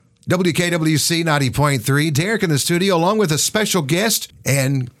WKWC 90.3, Derik in the studio, along with a special guest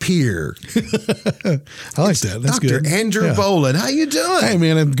and peer. I like that. That's Dr. good. Andrew Bolin. How you doing? Hey,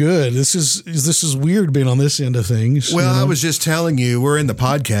 man, I'm good. This is weird being on this end of things. Well, I was just telling you, we're in the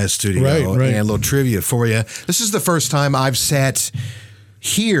podcast studio. Right. And a little trivia for you. This is the first time I've sat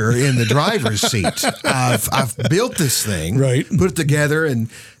here in the driver's seat. I've built this thing, right, put it together and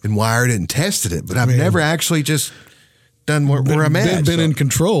wired it and tested it, but I've never actually just done where I'm at. Been in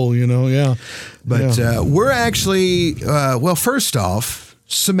control, yeah. But we're actually, first off,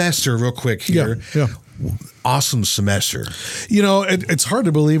 semester real quick here. Yeah. Awesome semester. It's hard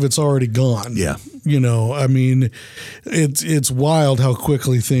to believe it's already gone. Yeah. I mean, it's wild how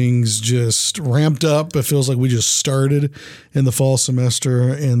quickly things just ramped up. It feels like we just started in the fall semester,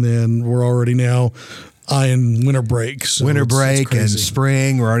 and then we're already now in winter break. So winter break and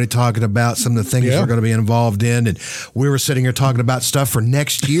spring. We're already talking about some of the things we're going to be involved in. And we were sitting here talking about stuff for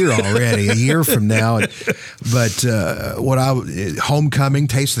next year already, a year from now. Homecoming,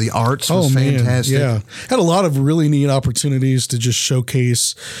 Taste of the Arts was fantastic. Yeah. Had a lot of really neat opportunities to just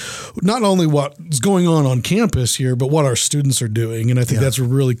showcase not only what's going on campus here, but what our students are doing. And I think that's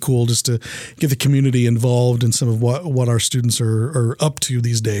really cool, just to get the community involved in some of what our students are up to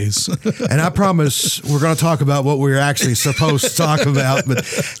these days. And I promise we're going to talk about what we're actually supposed to talk about. But,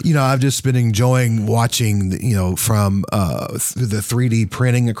 I've just been enjoying watching, from the 3D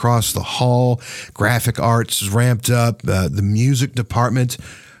printing across the hall, graphic arts ramped up, the music department,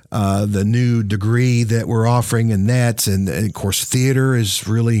 the new degree that we're offering in that. And of course, theater is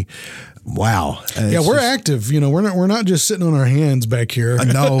really... Wow. We're active. We're not just sitting on our hands back here.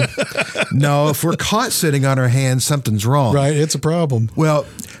 No. If we're caught sitting on our hands, something's wrong. Right. It's a problem. Well,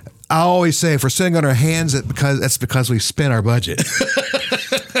 I always say if we're sitting on our hands, that's because we spent our budget.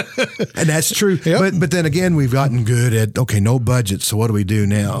 And that's true. Yep. But then again, we've gotten good at, no budget. So what do we do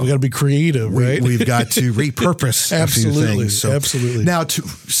now? We got to be creative, right? We've got to repurpose a few things. So absolutely. Now to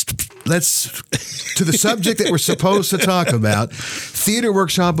the subject that we're supposed to talk about, Theatre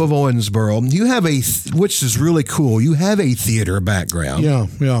Workshop of Owensboro. You have which is really cool. You have a theater background. Yeah.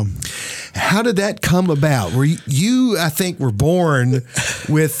 How did that come about? Were you, I think, were born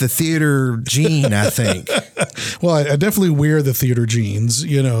with the theater gene, I think. Well, I definitely wear the theater jeans,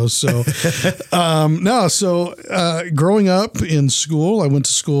 so. Growing up in school, I went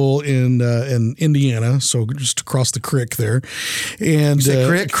to school in Indiana, so just across the creek there. And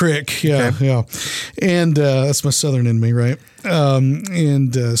Crick, yeah, okay. Yeah. And that's my southern in me, right?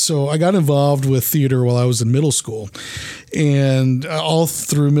 So I got involved with theater while I was in middle school, and all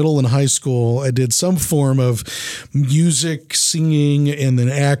through middle and high school, I did some form of music, singing, and then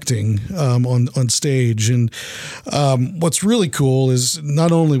acting on stage. And what's really cool is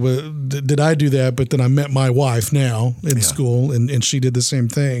not only did I do that, but then I met my wife now in school, and she did the same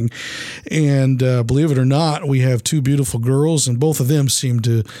thing. And believe it or not, we have two beautiful girls, and both of them seem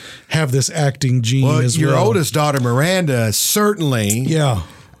to have this acting gene as well. Your oldest daughter, Miranda, certainly. Yeah.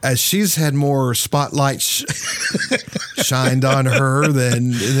 As she's had more spotlights shined on her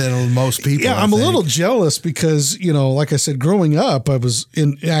than most people. Yeah, I'm a little jealous because, like I said, growing up, I was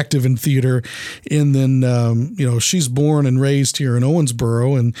active in theater. And then, she's born and raised here in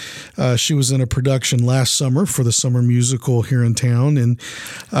Owensboro. And she was in a production last summer for the summer musical here in town. And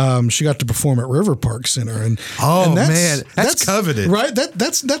she got to perform at River Park Center. And that's coveted. Right?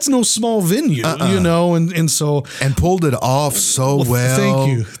 That's no small venue, and so. And pulled it off so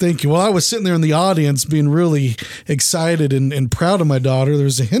well. Thank you. Well, I was sitting there in the audience being really excited and proud of my daughter. There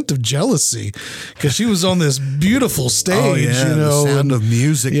was a hint of jealousy because she was on this beautiful stage, the sound of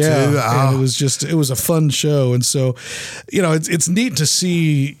music too. And it was a fun show. And so, it's neat to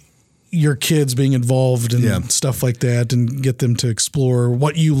see your kids being involved in stuff like that and get them to explore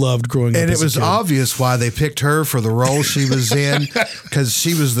what you loved growing up. And it was obvious why they picked her for the role she was in, because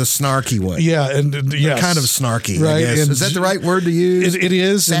she was the snarky one. Yeah, and kind of snarky, right? I guess. Is that the right word to use? It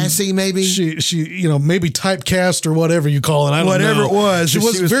is. Sassy, maybe? She maybe typecast or whatever you call it. I don't know. Whatever it was. She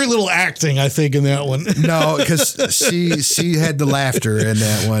was very little acting, I think, in that one. No, because she had the laughter in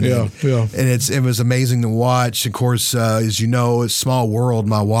that one. Yeah. And it was amazing to watch. Of course, as you know, it's Small World.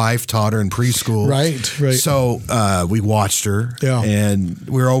 My wife taught her in preschool. Right. So we watched her. Yeah. And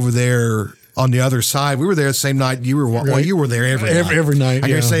we were over there on the other side. We were there the same night you were. Well, you were there every night. Every night. I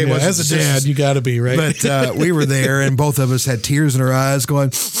can say it was as a dad, you got to be, right. But we were there, and both of us had tears in our eyes,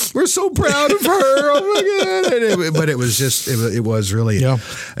 going, "We're so proud of her! Oh my God!" But it was just, it was really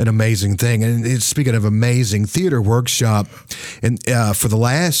an amazing thing. And speaking of amazing, Theatre Workshop, and for the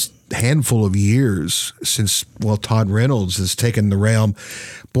last handful of years since, Todd Reynolds has taken the realm.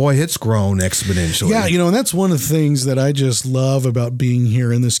 Boy, it's grown exponentially. Yeah, and that's one of the things that I just love about being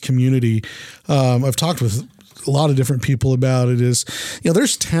here in this community. I've talked with a lot of different people about it is,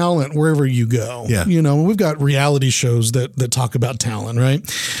 there's talent wherever you go. Yeah. We've got reality shows that talk about talent, right?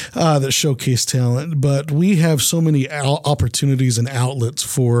 That showcase talent, but we have so many opportunities and outlets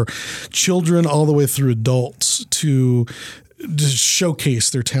for children all the way through adults to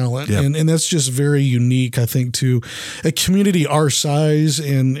showcase their talent. Yep. And that's just very unique, I think, to a community our size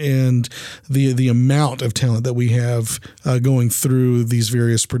and the amount of talent that we have going through these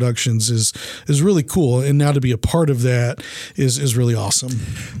various productions is really cool. And now to be a part of that is really awesome.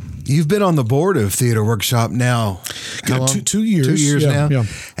 You've been on the board of Theatre Workshop now. How long? 2 years. 2 years now. Yeah.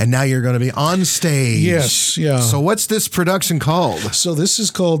 And now you're going to be on stage. Yes. Yeah. So what's this production called? So this is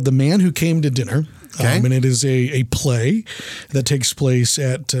called The Man Who Came to Dinner. Okay. And it is a play that takes place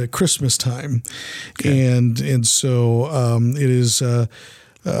at Christmas time. Okay. And so it is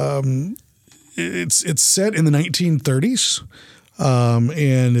it's set in the 1930s.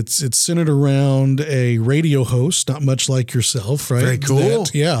 And it's centered around a radio host, not much like yourself, right? Very cool.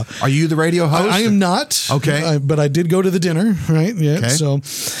 Yeah. Are you the radio host? I am not. Okay. But I did go to the dinner, right? Yeah. Okay. So,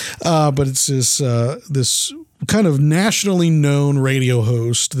 but it's this kind of nationally known radio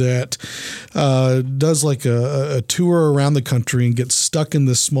host that does like a tour around the country and gets stuck in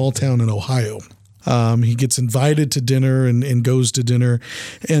this small town in Ohio. He gets invited to dinner and goes to dinner,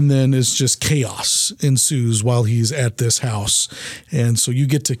 and then it's just chaos ensues while he's at this house. And so you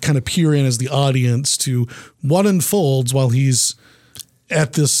get to kind of peer in as the audience to what unfolds while he's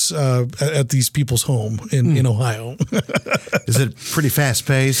at these people's home in Ohio. Is it pretty fast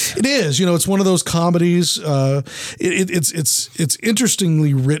paced? It is. It's one of those comedies. It's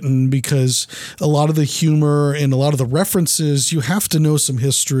interestingly written because a lot of the humor and a lot of the references, you have to know some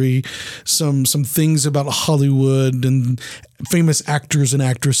history, some things about Hollywood and famous actors and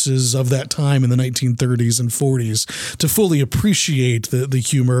actresses of that time in the 1930s and 40s to fully appreciate the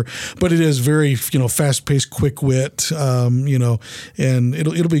humor. But it is very, fast paced, quick wit, and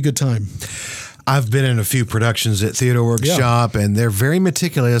it'll be a good time. I've been in a few productions at Theatre Workshop, and they're very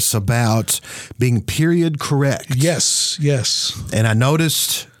meticulous about being period correct. Yes. And I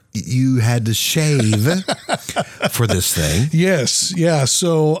noticed you had to shave for this thing. Yes. Yeah.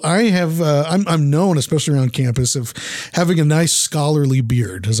 So I have, I'm known, especially around campus, of having a nice scholarly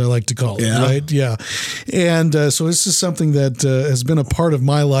beard, as I like to call it. Yeah. Right. Yeah. And so this is something that has been a part of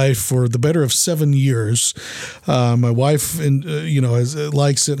my life for the better of 7 years. My wife,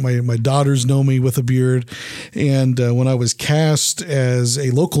 likes it. My daughters know me with a beard. And when I was cast as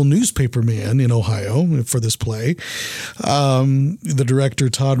a local newspaper man in Ohio for this play, the director,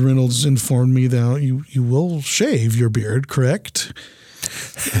 Todd Reynolds, informed me that you will shave your beard, correct?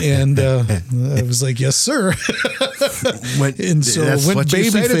 And I was like, yes, sir. Went baby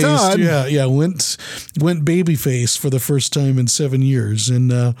faced. Yeah. Went baby face for the first time in 7 years,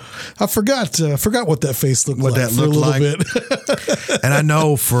 and I forgot what that face looked like for a little bit. And I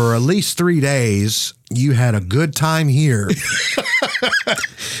know for at least 3 days you had a good time here.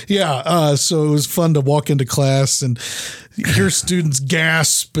 Yeah. So it was fun to walk into class and hear students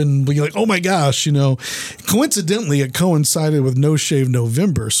gasp and be like, oh my gosh, coincidentally, it coincided with No Shave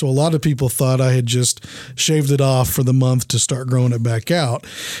November. So a lot of people thought I had just shaved it off for the month to start growing it back out.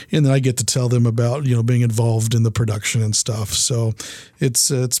 And then I get to tell them about, being involved in the production and stuff. So it's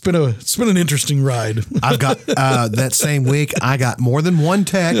been an interesting ride. I've got that same week, I got more than one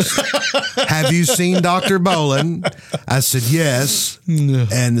text. Have you seen Dr. Bolin? I said, yes.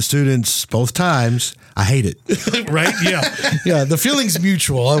 And the students, both times, I hate it. Right? Yeah. Yeah. The feeling's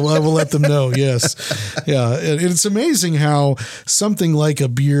mutual. I will let them know. Yes. Yeah. And it's amazing how something like a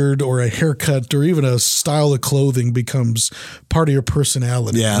beard or a haircut or even a style of clothing becomes part of your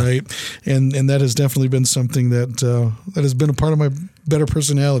personality. Yeah. Right. And that has definitely been something that has been a part of my better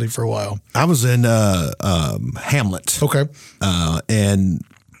personality for a while. I was in Hamlet. Okay. And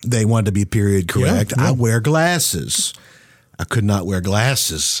they wanted to be period correct. Yeah. I wear glasses. I could not wear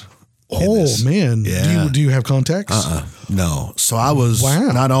glasses. Oh man. Yeah. Do you have contacts? No. So I was,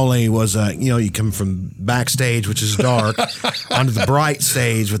 not only was, you come from backstage, which is dark, onto the bright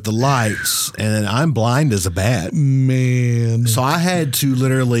stage with the lights, and I'm blind as a bat. Man. So I had to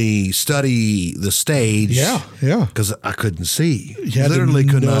literally study the stage. Yeah. Yeah. Because I couldn't see. You had literally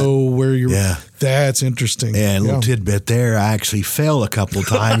could know where you're. Yeah. That's interesting. And a little tidbit there, I actually fell a couple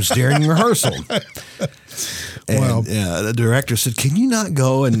times during rehearsal. And the director said, can you not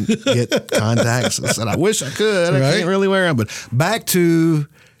go and get contacts? I said, I wish I could. I can't really wear them. But back to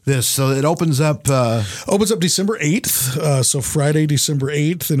So it opens up December 8th. So Friday, December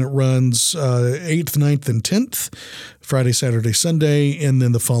 8th, and it runs 8th, 9th, and 10th. Friday, Saturday, Sunday, and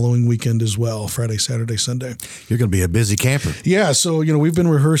then the following weekend as well, Friday, Saturday, Sunday. You're going to be a busy camper. Yeah, so, we've been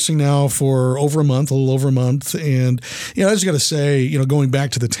rehearsing now for a little over a month, and, I just got to say, going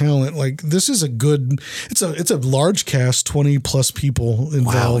back to the talent, like, this is it's a large cast, 20 plus people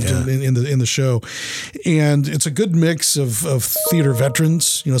involved in the show, and it's a good mix of theater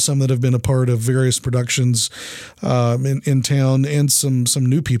veterans, some that have been a part of various productions in town, and some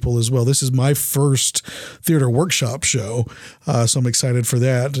new people as well. This is my first theater workshop show. So I'm excited for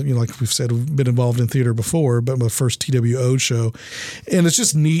that. Like we've said, we've been involved in theater before, but my first TWO show. And it's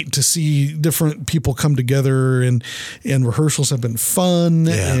just neat to see different people come together, and rehearsals have been fun.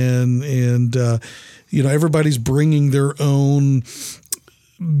 Yeah. And everybody's bringing their own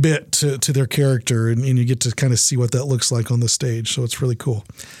bit to their character, and you get to kind of see what that looks like on the stage. So it's really cool.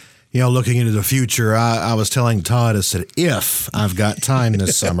 Looking into the future, I was telling Todd, I said, if I've got time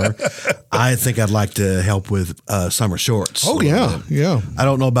this summer, I think I'd like to help with summer shorts. Oh, yeah, yeah. I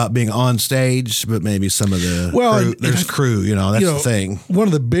don't know about being on stage, but maybe some of the crew. There's crew, that's the thing. One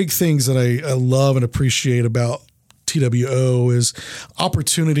of the big things that I love and appreciate about TWO is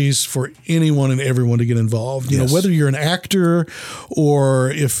opportunities for anyone and everyone to get involved. Whether you're an actor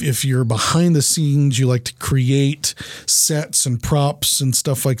or if you're behind the scenes, you like to create sets and props and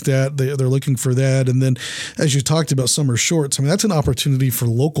stuff like that. They're looking for that. And then, as you talked about summer shorts, that's an opportunity for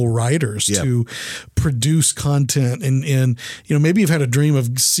local writers to produce content. And maybe you've had a dream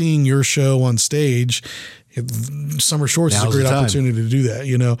of seeing your show on stage. Summer shorts is a great opportunity to do that,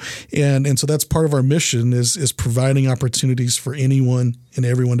 and so that's part of our mission is providing opportunities for anyone and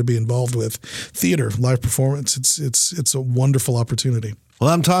everyone to be involved with theater, live performance. It's a wonderful opportunity.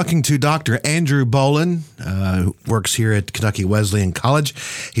 Well, I'm talking to Dr. Andrew Bolin, who works here at Kentucky Wesleyan College.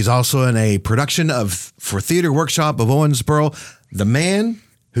 He's also in a production for Theatre Workshop of Owensboro, The Man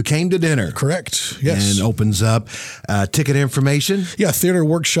Who Came to Dinner. Correct. Yes. And opens up ticket information. Yeah, Theater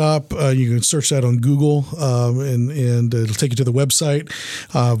Workshop. You can search that on Google, and it'll take you to the website.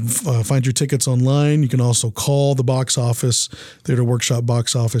 Find your tickets online. You can also call the box office, Theater Workshop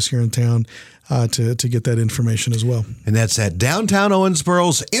box office here in town, to get that information as well. And that's at downtown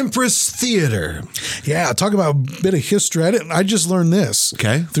Owensboro's Empress Theater. Yeah, talk about a bit of history. I just learned this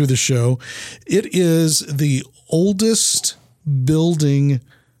through the show. It is the oldest building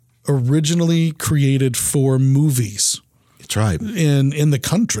originally created for movies. That's right. In the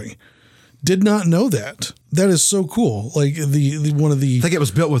country. Did not know that. That is so cool. Like the one of the. I think it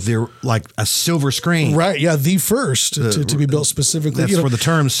was built with a silver screen. Right. Yeah. The first to be built specifically. That's where the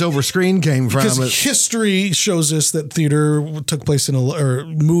term silver screen came from. Because history shows us that theater took place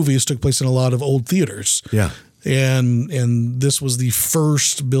movies took place in a lot of old theaters. Yeah. And this was the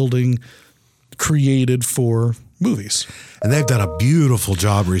first building created for movies. And they've done a beautiful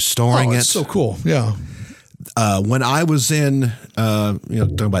job restoring it. It's so cool. Yeah. When I was in,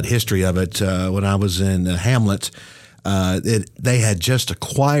 talking about history of it, when I was in Hamlet, they had just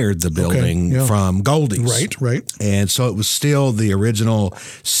acquired the building from Goldie's. Right. And so it was still the original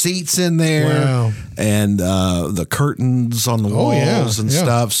seats in there. Wow. And the curtains on the walls and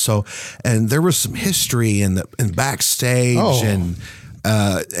stuff. So, and there was some history in backstage and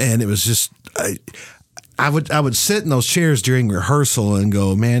it was just, I would sit in those chairs during rehearsal and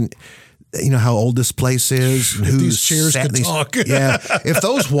go, man, you know how old this place is? If these chairs could talk. Yeah. If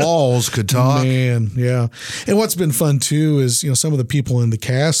those walls could talk. Man, yeah. And what's been fun too is, some of the people in the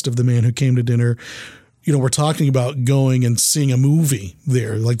cast of The Man Who Came to Dinner, we're talking about going and seeing a movie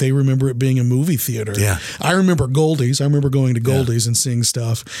there. Like they remember it being a movie theater. Yeah. I remember Goldie's. I remember going to Goldie's and seeing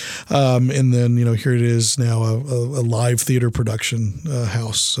stuff. And then, here it is now a live theater production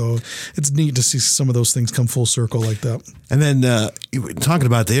house. So it's neat to see some of those things come full circle like that. And then you were talking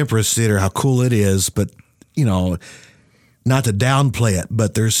about the Empress Theater, how cool it is, but, not to downplay it,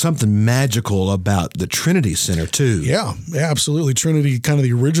 but there's something magical about the Trinity Center too. Yeah, absolutely. Trinity, kind of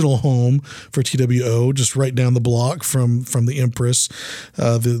the original home for TWO, just right down the block from the Empress,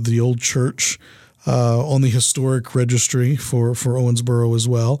 the old church on the historic registry for Owensboro as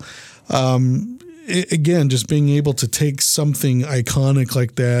well. Again, just being able to take something iconic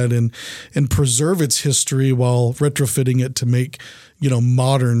like that and preserve its history while retrofitting it to make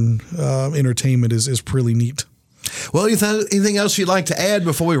modern entertainment is pretty neat. Well, anything else you'd like to add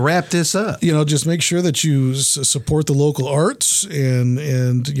before we wrap this up? Just make sure that you support the local arts and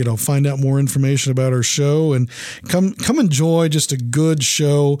find out more information about our show and come enjoy just a good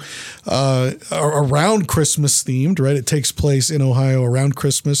show around Christmas themed, right? It takes place in Ohio around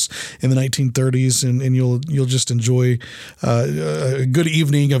Christmas in the 1930s, and you'll just enjoy a good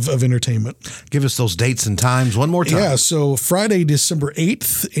evening of entertainment. Give us those dates and times one more time. Yeah, so Friday, December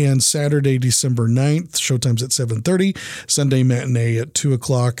 8th and Saturday, December 9th. Showtime's at 7:30, Sunday matinee at 2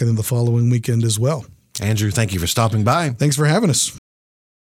 o'clock, and then the following weekend as well. Andrew, thank you for stopping by. Thanks for having us.